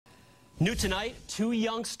New tonight, two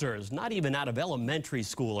youngsters, not even out of elementary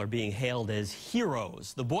school, are being hailed as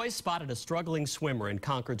heroes. The boys spotted a struggling swimmer in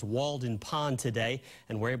Concord's Walden pond today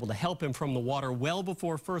and were able to help him from the water well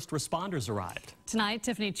before first responders arrived. Tonight,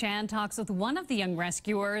 Tiffany Chan talks with one of the young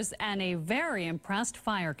rescuers and a very impressed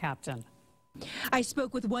fire captain. I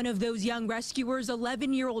spoke with one of those young rescuers,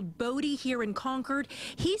 11-year-old Bodie here in Concord.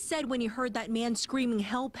 He said when he heard that man screaming,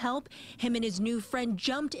 "Help, help," him and his new friend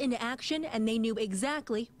jumped into action and they knew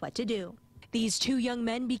exactly what to do. These two young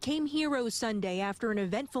men became heroes Sunday after an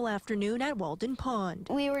eventful afternoon at Walden Pond.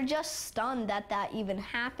 We were just stunned that that even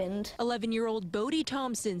happened. 11-year-old Bodie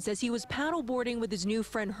Thompson says he was paddleboarding with his new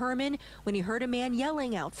friend Herman when he heard a man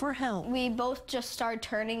yelling out for help. We both just started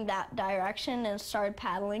turning that direction and started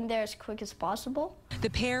paddling there as quick as possible. The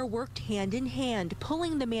pair worked hand in hand,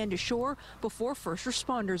 pulling the man to shore before first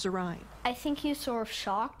responders arrived. I think he was sort of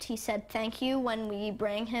shocked. He said thank you when we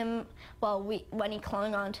bring him, when he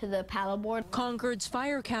clung onto the paddleboard. Concord's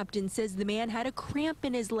fire captain says the man had a cramp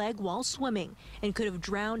in his leg while swimming and could have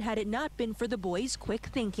drowned had it not been for the boys' quick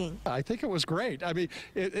thinking. I think it was great. I mean,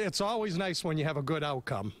 it's always nice when you have a good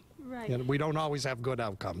outcome. Right. And we don't always have good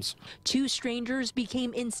outcomes. Two strangers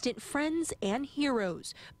became instant friends and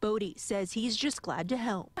heroes. Bodie says he's just glad to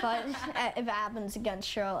help. But if it happens again,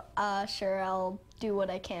 sure I'll do what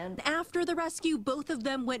I can. After the rescue, both of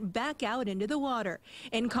them went back out into the water.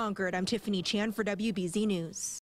 In Concord, I'm Tiffany Chan for WBZ News.